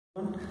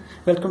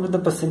Welcome to the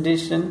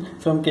presentation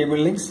from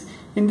Cablelinks.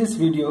 In this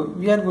video,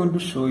 we are going to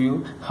show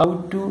you how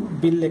to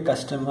bill a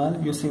customer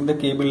using the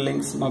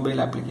Cablelinks mobile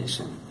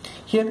application.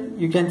 Here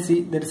you can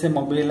see there is a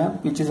mobile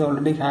app which is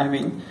already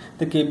having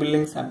the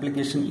Cablelinks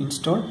application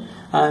installed,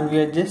 and we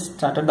have just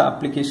started the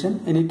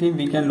application. Anytime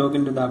we can log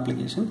into the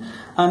application,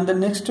 and then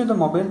next to the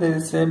mobile there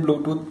is a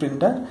Bluetooth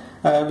printer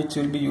which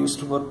will be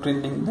used for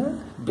printing the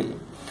bill.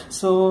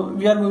 So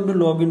we are going to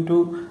log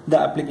into the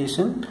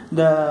application.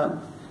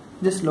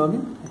 Just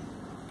login.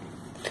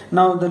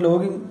 Now the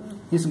login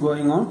is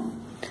going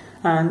on,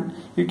 and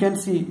you can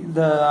see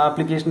the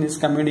application is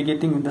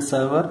communicating with the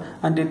server,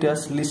 and it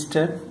has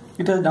listed,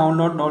 it has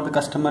downloaded all the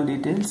customer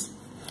details.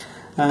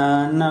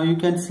 Now you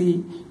can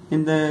see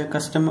in the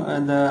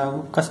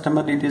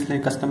customer details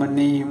like customer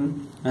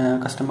name,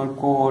 customer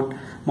code,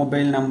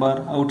 mobile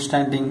number,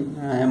 outstanding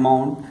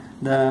amount,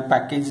 the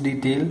package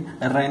detail,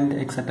 rent,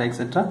 etc,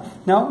 etc.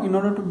 Now in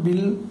order to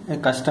bill a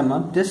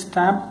customer, just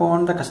tap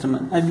on the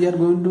customer, and we are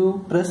going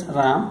to press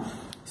RAM.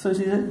 So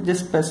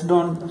just pressed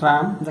on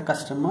RAM the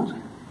customer.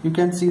 You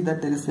can see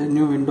that there is a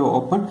new window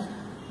open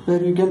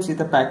where you can see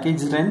the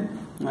package rent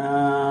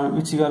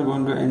which you are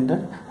going to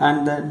enter,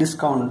 and the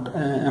discount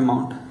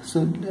amount.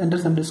 So enter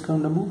some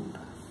discount amount.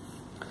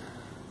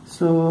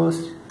 So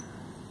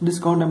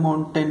discount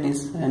amount 10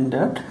 is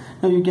entered.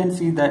 Now you can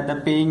see that the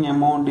paying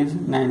amount is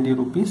 90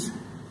 rupees.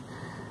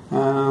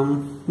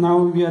 Now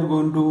we are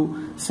going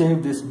to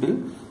save this bill.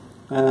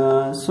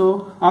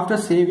 So after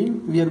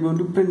saving, we are going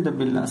to print the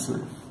bill as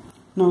well.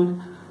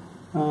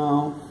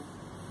 Now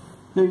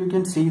you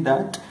can see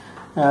that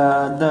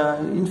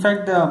in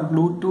fact the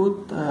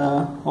Bluetooth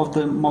of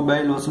the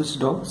mobile was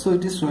switched off, so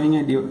it is showing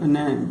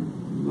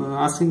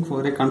asking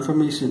for a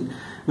confirmation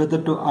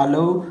whether to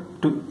allow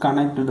to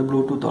connect to the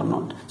Bluetooth or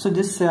not. So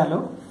just say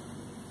allow.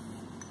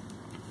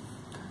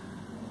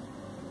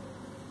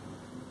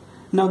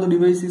 Now the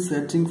device is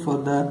searching for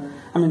the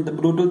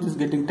Bluetooth is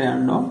getting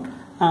turned on,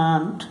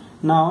 and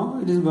now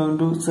it is going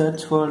to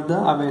search for the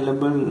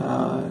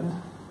available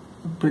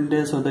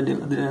printers or the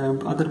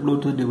other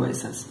Bluetooth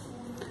devices.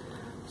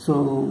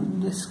 So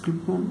just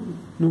click on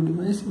new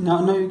device.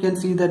 Now you can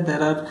see that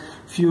there are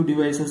few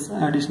devices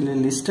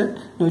additionally listed.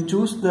 Now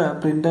choose the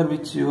printer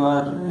which you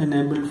are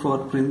enabled for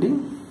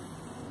printing.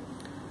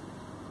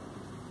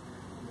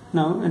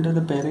 Now enter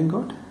the pairing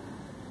code.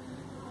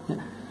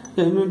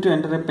 You need to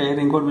enter a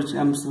pairing code which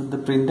comes with the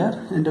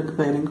printer. Enter the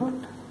pairing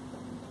code.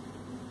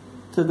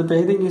 So the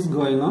pairing is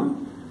going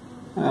on.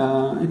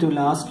 It will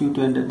ask you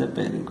to enter the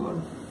pairing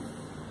code.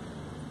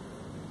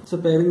 So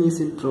pairing is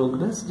in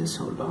progress. Just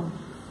hold on.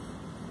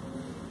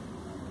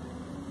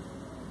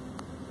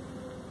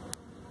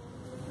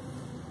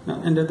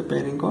 Now enter the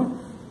pairing code.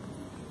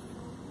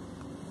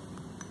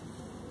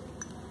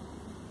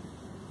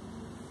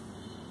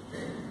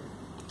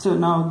 So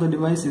now the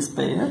device is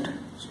paired.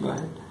 Let's go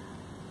ahead.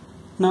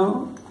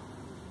 Now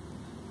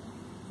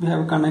we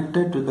have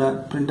connected to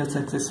the printer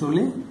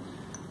successfully,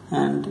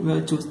 and we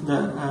have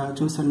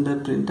chosen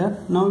the printer.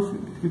 Now if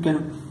you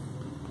can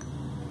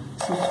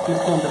click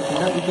on the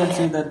printer, you can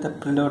see that the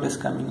printout is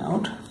coming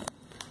out,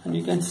 and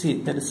you can see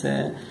there is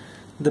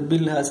the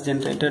bill has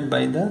generated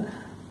by the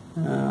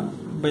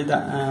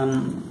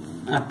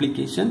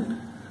application.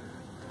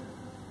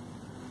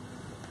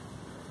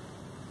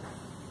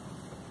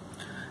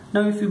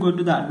 Now if you go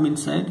to the admin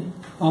side,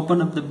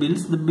 open up the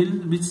bills. The bill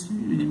which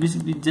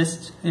we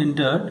just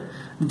entered,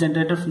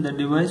 generated from the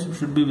device,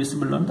 should be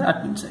visible on the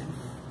admin side.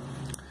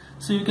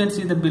 So you can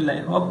see the bill,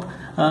 I hope.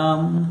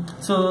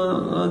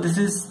 This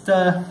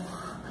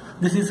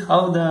is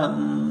how the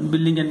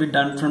billing can be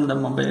done from the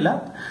mobile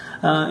app.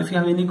 If you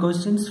have any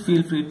questions,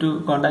 feel free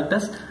to contact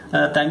us.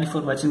 Thank you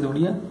for watching the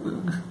video.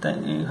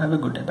 Have a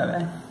good day. Bye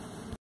bye.